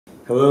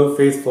Hello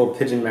faithful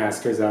Pigeon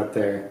masters out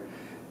there.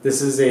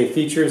 This is a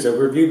features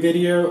overview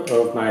video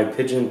of my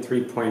Pigeon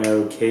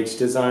 3.0 cage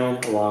design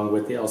along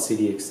with the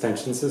LCD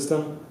extension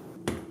system.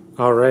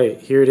 Alright,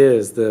 here it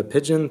is, the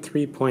Pigeon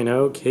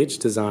 3.0 cage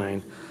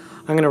design.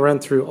 I'm going to run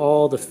through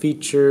all the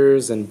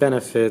features and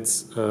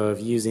benefits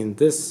of using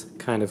this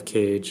kind of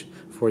cage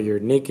for your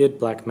naked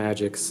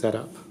Blackmagic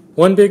setup.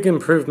 One big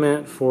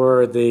improvement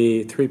for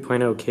the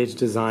 3.0 cage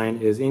design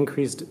is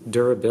increased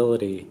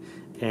durability.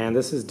 And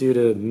this is due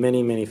to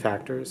many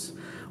factors.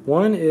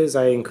 One is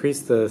I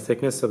increased the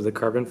thickness of the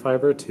carbon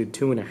fiber to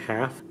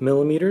 2.5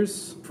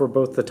 millimeters for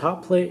both the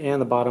top plate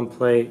and the bottom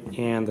plate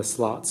and the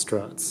slot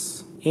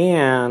struts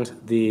and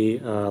the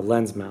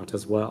lens mount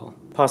as well.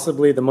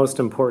 Possibly the most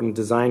important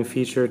design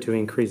feature to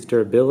increase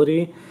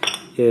durability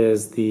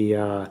is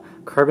the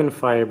carbon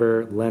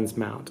fiber lens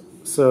mount.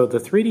 So the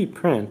 3D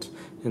print,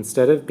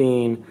 instead of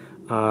being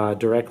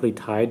directly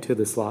tied to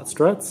the slot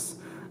struts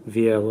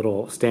via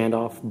little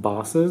standoff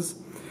bosses,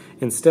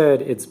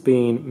 instead, it's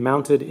being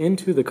mounted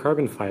into the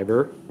carbon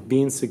fiber,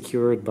 being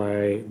secured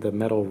by the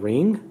metal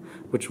ring,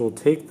 which will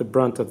take the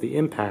brunt of the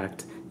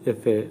impact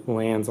if it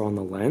lands on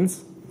the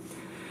lens.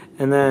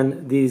 And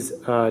then these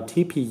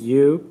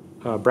TPU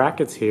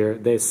brackets here,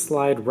 they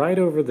slide right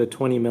over the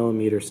 20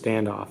 millimeter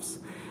standoffs.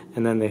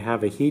 And then they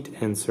have a heat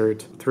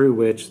insert through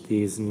which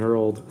these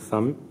knurled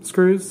thumb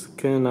screws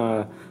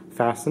can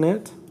fasten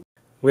it.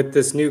 With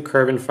this new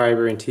carbon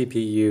fiber and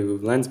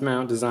TPU lens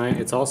mount design,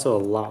 it's also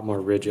a lot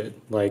more rigid.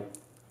 Like,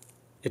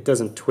 it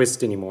doesn't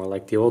twist anymore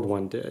like the old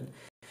one did.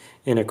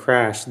 In a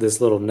crash, this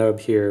little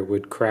nub here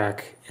would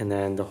crack and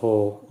then the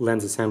whole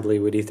lens assembly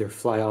would either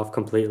fly off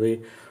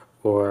completely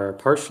or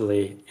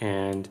partially,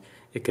 and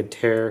it could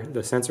tear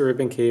the sensor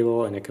ribbon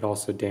cable and it could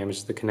also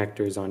damage the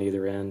connectors on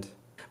either end.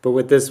 But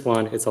with this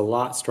one, it's a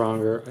lot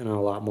stronger and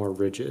a lot more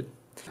rigid.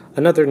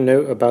 Another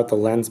note about the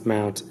lens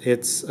mount,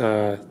 it's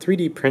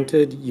 3D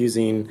printed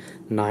using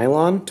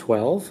nylon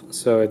 12,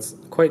 so it's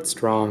quite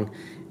strong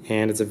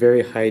and it's a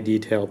very high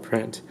detail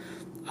print.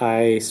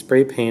 I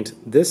spray paint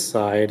this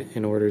side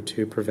in order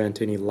to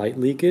prevent any light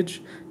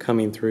leakage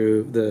coming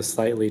through the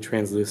slightly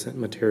translucent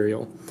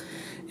material.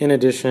 In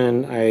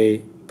addition,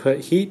 I put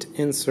heat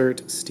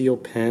insert steel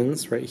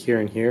pins right here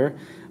and here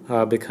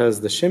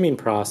because the shimming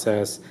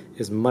process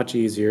is much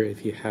easier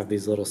if you have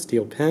these little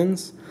steel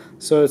pins.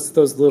 So it's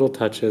those little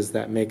touches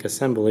that make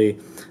assembly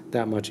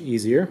that much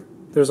easier.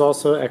 There's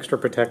also extra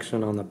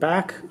protection on the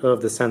back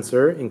of the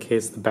sensor in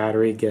case the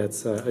battery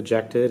gets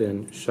ejected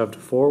and shoved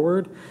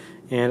forward.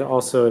 And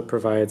also it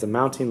provides a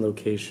mounting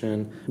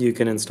location. You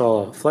can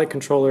install a flight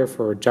controller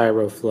for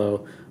gyro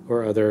flow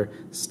or other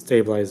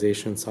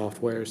stabilization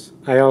softwares.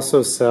 I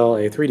also sell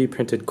a 3D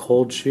printed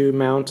cold shoe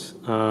mount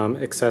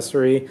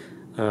accessory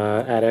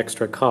at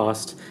extra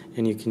cost,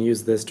 and you can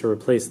use this to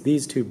replace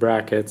these two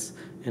brackets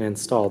and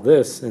install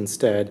this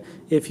instead.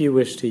 If you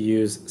wish to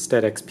use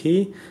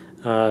SteadXP,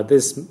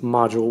 this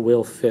module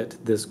will fit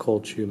this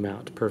cold shoe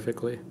mount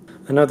perfectly.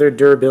 Another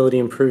durability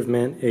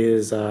improvement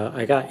is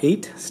I got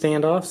 8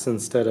 standoffs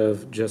instead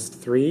of just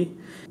 3.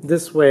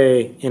 This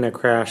way, in a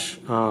crash,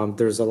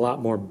 there's a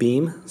lot more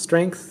beam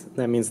strength.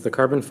 That means the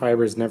carbon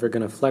fiber is never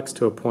going to flex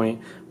to a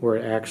point where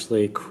it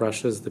actually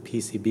crushes the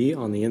PCB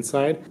on the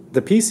inside.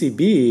 The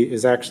PCB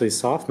is actually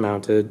soft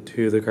mounted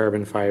to the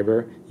carbon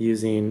fiber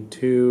using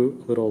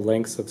 2 little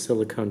lengths of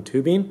silicone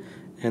tubing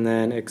and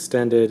then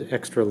extended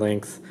extra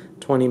length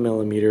 20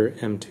 millimeter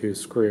M2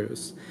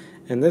 screws.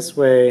 And this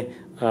way,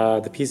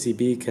 the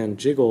PCB can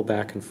jiggle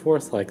back and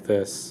forth like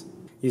this.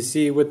 You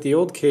see, with the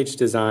old cage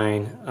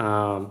design,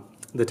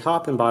 the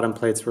top and bottom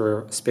plates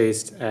were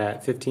spaced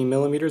at 15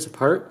 millimeters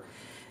apart,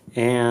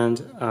 and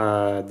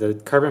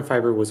the carbon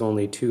fiber was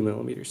only 2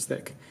 millimeters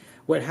thick.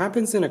 What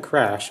happens in a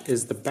crash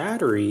is the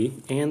battery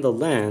and the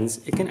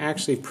lens, it can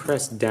actually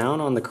press down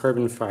on the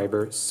carbon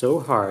fiber so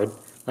hard,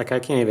 like I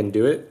can't even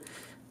do it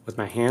with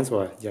my hands.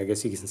 Well, yeah, I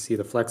guess you can see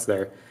the flex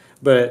there.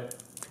 But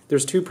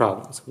there's 2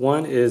 problems.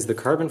 One is the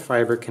carbon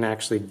fiber can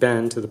actually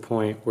bend to the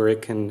point where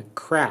it can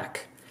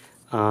crack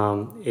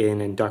an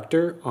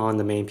inductor on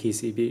the main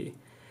PCB.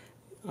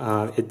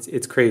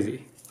 It's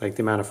crazy, like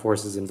the amount of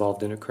forces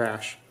involved in a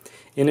crash.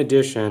 In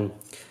addition,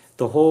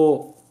 the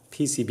whole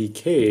PCB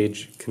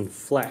cage can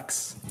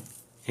flex,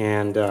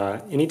 and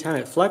anytime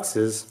it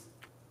flexes,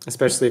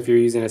 especially if you're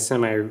using a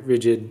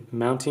semi-rigid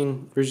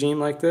mounting regime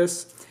like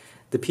this,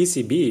 the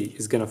PCB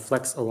is going to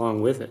flex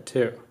along with it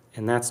too,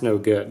 and that's no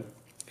good.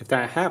 If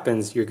that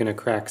happens, you're going to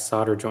crack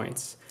solder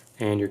joints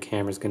and your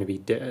camera's going to be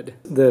dead.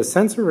 The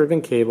sensor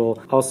ribbon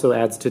cable also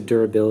adds to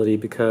durability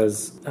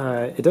because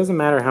it doesn't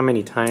matter how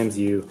many times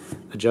you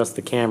adjust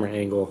the camera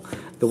angle.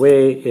 The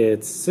way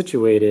it's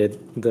situated,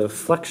 the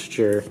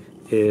flexure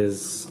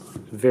is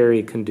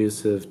very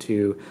conducive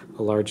to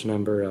a large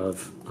number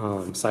of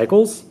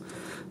cycles.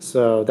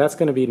 So that's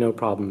going to be no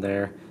problem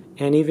there.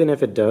 And even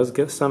if it does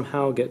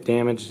somehow get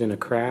damaged in a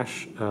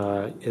crash,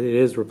 it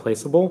is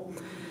replaceable.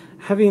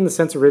 Having the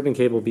sensor ribbon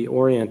cable be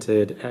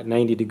oriented at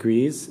 90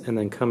 degrees and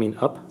then coming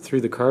up through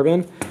the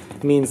carbon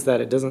means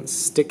that it doesn't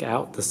stick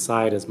out the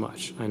side as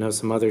much. I know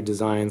some other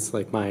designs,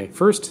 like my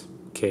first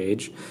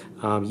cage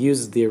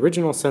uses the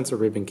original sensor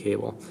ribbon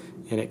cable,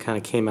 and it kind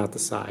of came out the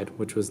side,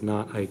 which was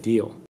not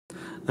ideal.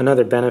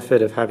 Another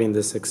benefit of having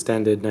this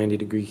extended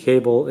 90-degree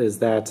cable is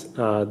that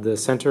the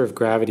center of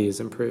gravity is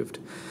improved.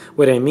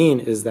 What I mean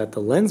is that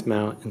the lens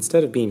mount,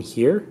 instead of being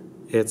here,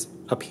 it's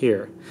up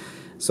here.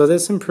 So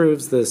this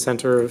improves the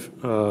center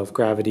of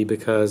gravity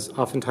because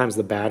oftentimes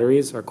the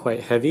batteries are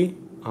quite heavy,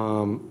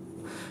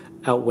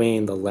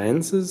 outweighing the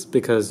lenses,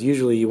 because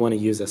usually you want to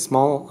use as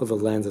small of a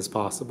lens as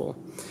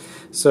possible.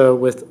 So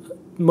with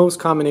most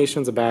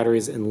combinations of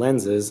batteries and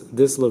lenses,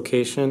 this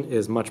location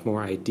is much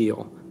more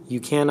ideal. You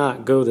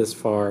cannot go this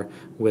far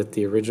with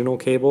the original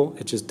cable,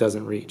 it just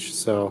doesn't reach.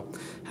 So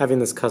having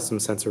this custom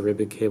sensor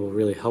ribbon cable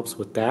really helps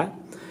with that.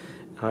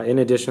 In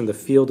addition, the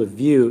field of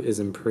view is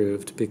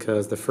improved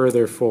because the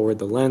further forward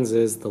the lens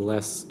is, the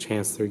less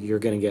chance you're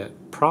going to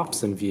get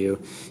props in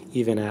view,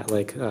 even at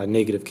like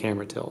negative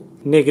camera tilt.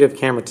 Negative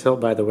camera tilt,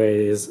 by the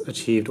way, is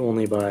achieved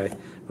only by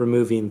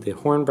removing the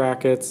horn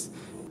brackets.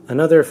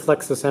 Another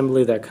flex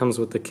assembly that comes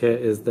with the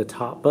kit is the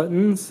top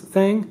buttons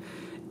thing.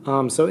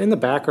 So in the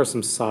back are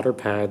some solder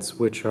pads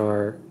which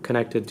are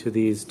connected to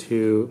these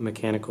two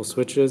mechanical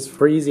switches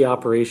for easy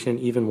operation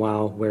even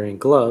while wearing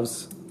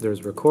gloves.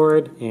 There's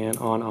record and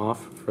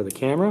on-off for the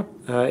camera.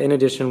 In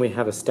addition, we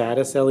have a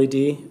status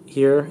LED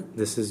here.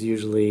 This is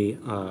usually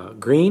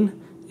green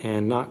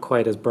and not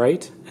quite as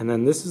bright. And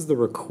then this is the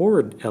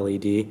record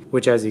LED,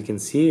 which as you can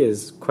see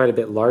is quite a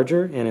bit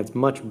larger and it's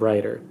much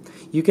brighter.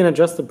 You can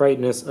adjust the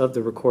brightness of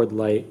the record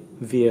light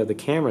via the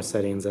camera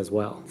settings as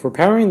well. For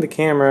powering the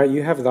camera,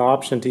 you have the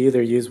option to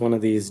either use one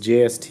of these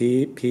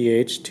JST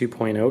PH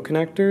 2.0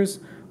 connectors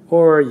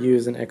or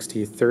use an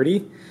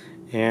XT30.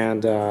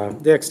 And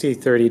the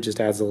XT30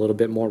 just adds a little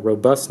bit more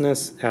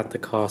robustness at the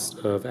cost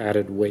of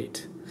added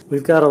weight.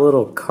 We've got a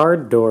little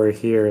card door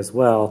here as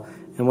well,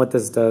 and what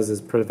this does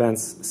is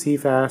prevents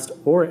CFast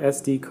or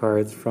SD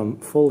cards from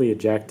fully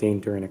ejecting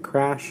during a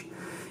crash.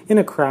 In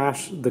a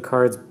crash, the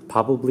cards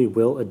probably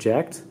will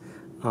eject,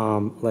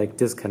 like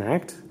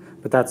disconnect,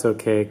 but that's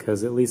okay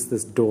because at least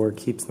this door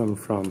keeps them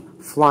from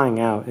flying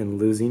out and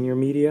losing your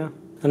media.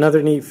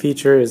 Another neat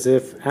feature is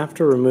if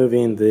after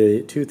removing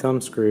the two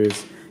thumb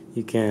screws,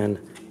 you can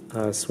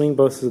swing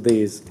both of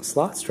these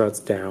slot struts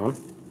down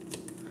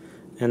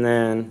and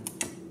then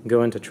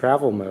go into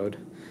travel mode.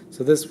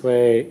 So this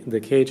way the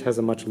cage has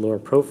a much lower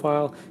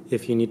profile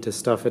if you need to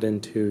stuff it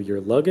into your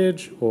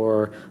luggage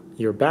or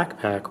your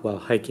backpack while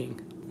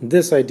hiking.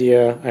 This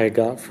idea I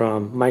got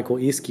from Michael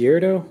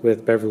Izquierdo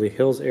with Beverly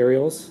Hills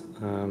Aerials.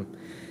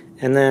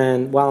 And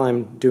then while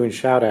I'm doing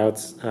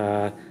shoutouts,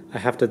 I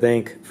have to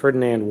thank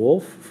Ferdinand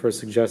Wolf for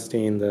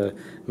suggesting the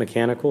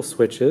mechanical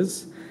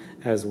switches,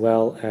 as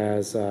well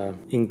as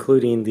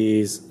including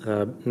these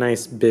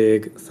nice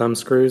big thumb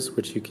screws,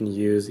 which you can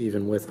use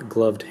even with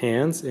gloved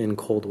hands in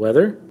cold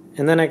weather.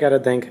 And then I gotta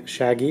thank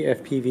Shaggy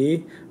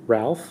FPV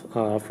Ralph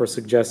for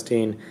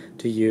suggesting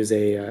to use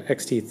a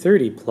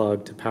XT30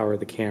 plug to power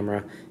the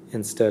camera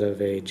instead of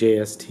a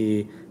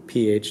JST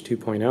PH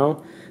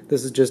 2.0.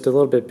 This is just a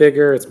little bit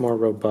bigger, it's more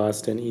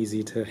robust and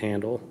easy to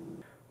handle.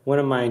 One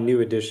of my new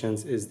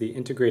additions is the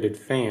integrated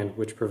fan,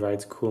 which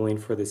provides cooling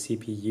for the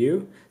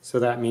CPU. So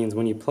that means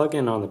when you plug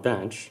in on the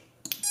bench,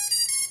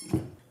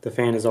 the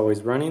fan is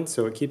always running,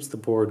 so it keeps the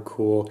board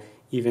cool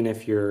even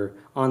if you're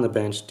on the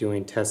bench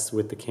doing tests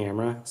with the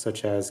camera,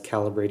 such as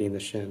calibrating the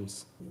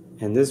shims.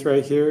 And this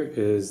right here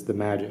is the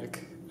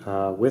magic.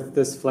 With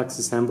this flex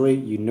assembly,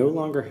 you no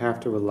longer have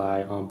to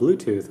rely on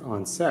Bluetooth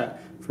on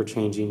set for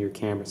changing your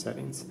camera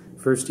settings.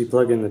 First you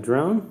plug in the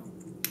drone,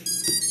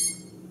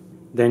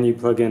 then you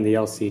plug in the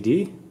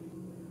LCD,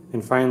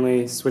 and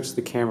finally switch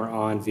the camera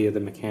on via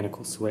the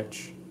mechanical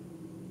switch.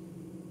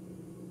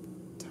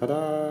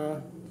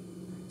 Ta-da!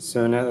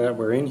 So now that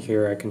we're in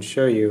here, I can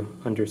show you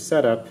under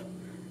setup,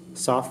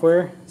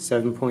 software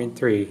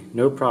 7.3,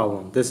 no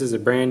problem. This is a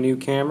brand new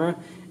camera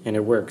and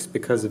it works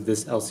because of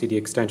this LCD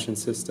extension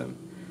system.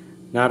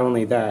 Not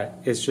only that,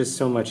 it's just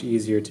so much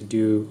easier to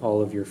do all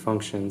of your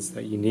functions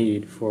that you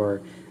need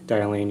for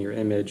dialing your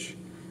image,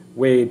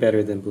 way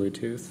better than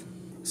Bluetooth.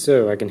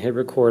 So I can hit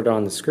record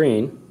on the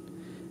screen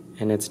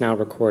and it's now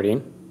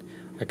recording.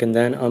 I can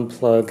then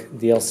unplug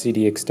the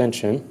LCD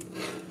extension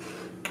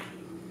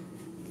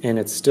and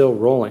it's still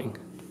rolling.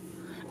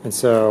 And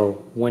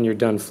so when you're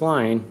done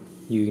flying,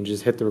 you can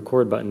just hit the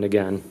record button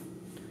again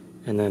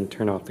and then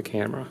turn off the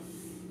camera.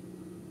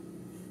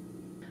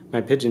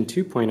 My Pigeon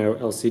 2.0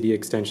 LCD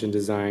extension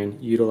design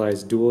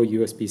utilized dual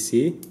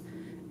USB-C,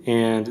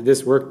 and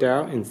this worked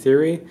out in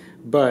theory,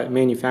 but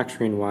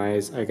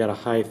manufacturing-wise, I got a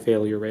high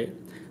failure rate.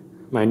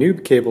 My new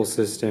cable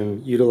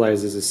system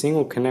utilizes a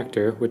single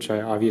connector, which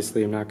I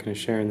obviously am not going to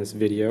share in this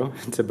video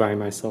to buy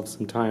myself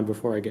some time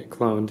before I get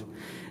cloned,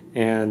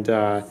 and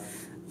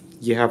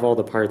you have all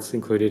the parts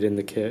included in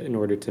the kit in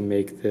order to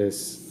make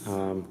this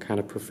kind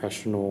of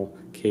professional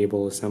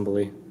cable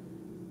assembly.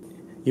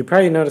 You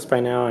probably noticed by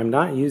now I'm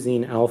not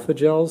using alpha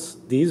gels.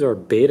 These are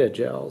beta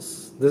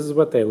gels. This is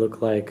what they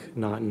look like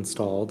not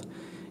installed.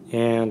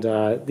 And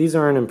these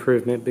are an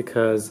improvement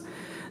because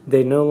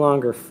They no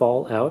longer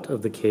fall out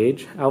of the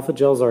cage. Alpha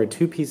gels are a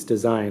two-piece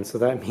design, so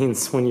that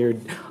means when you're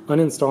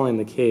uninstalling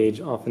the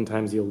cage,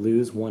 oftentimes you'll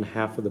lose one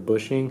half of the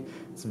bushing.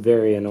 It's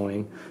very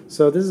annoying.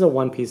 So this is a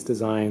one-piece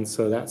design,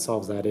 so that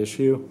solves that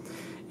issue.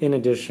 In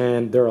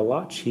addition, they're a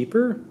lot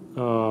cheaper.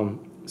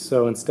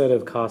 So instead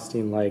of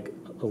costing like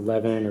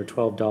 $11 or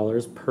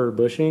 $12 per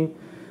bushing,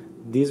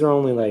 these are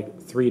only like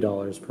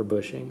 $3 per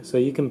bushing. So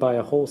you can buy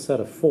a whole set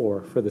of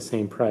 4 for the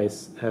same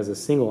price as a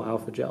single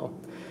alpha gel.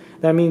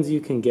 That means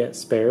you can get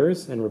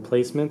spares and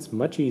replacements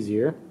much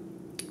easier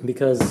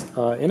because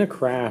in a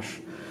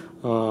crash,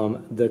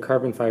 the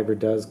carbon fiber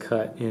does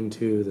cut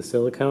into the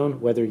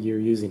silicone, whether you're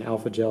using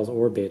alpha gels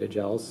or beta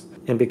gels.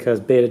 And because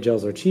beta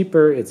gels are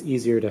cheaper, it's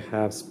easier to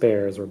have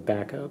spares or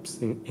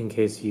backups in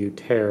case you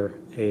tear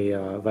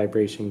a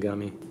vibration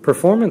gummy.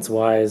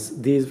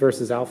 Performance-wise, these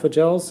versus alpha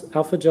gels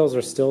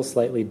are still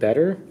slightly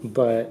better,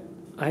 but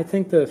I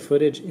think the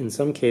footage in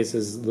some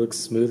cases looks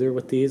smoother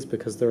with these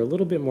because they're a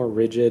little bit more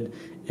rigid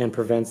and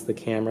prevents the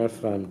camera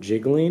from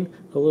jiggling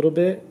a little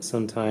bit,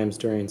 sometimes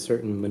during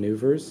certain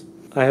maneuvers.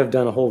 I have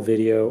done a whole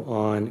video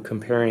on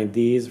comparing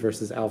these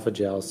versus alpha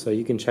gels, so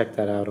you can check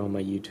that out on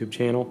my YouTube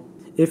channel.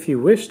 If you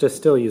wish to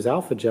still use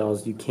alpha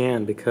gels, you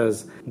can,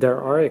 because there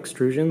are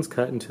extrusions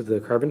cut into the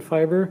carbon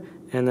fiber,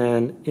 and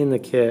then in the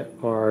kit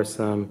are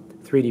some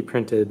 3D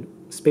printed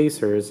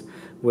spacers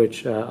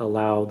which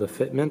allow the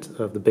fitment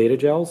of the beta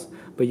gels,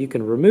 but you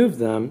can remove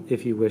them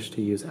if you wish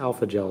to use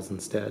alpha gels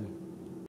instead.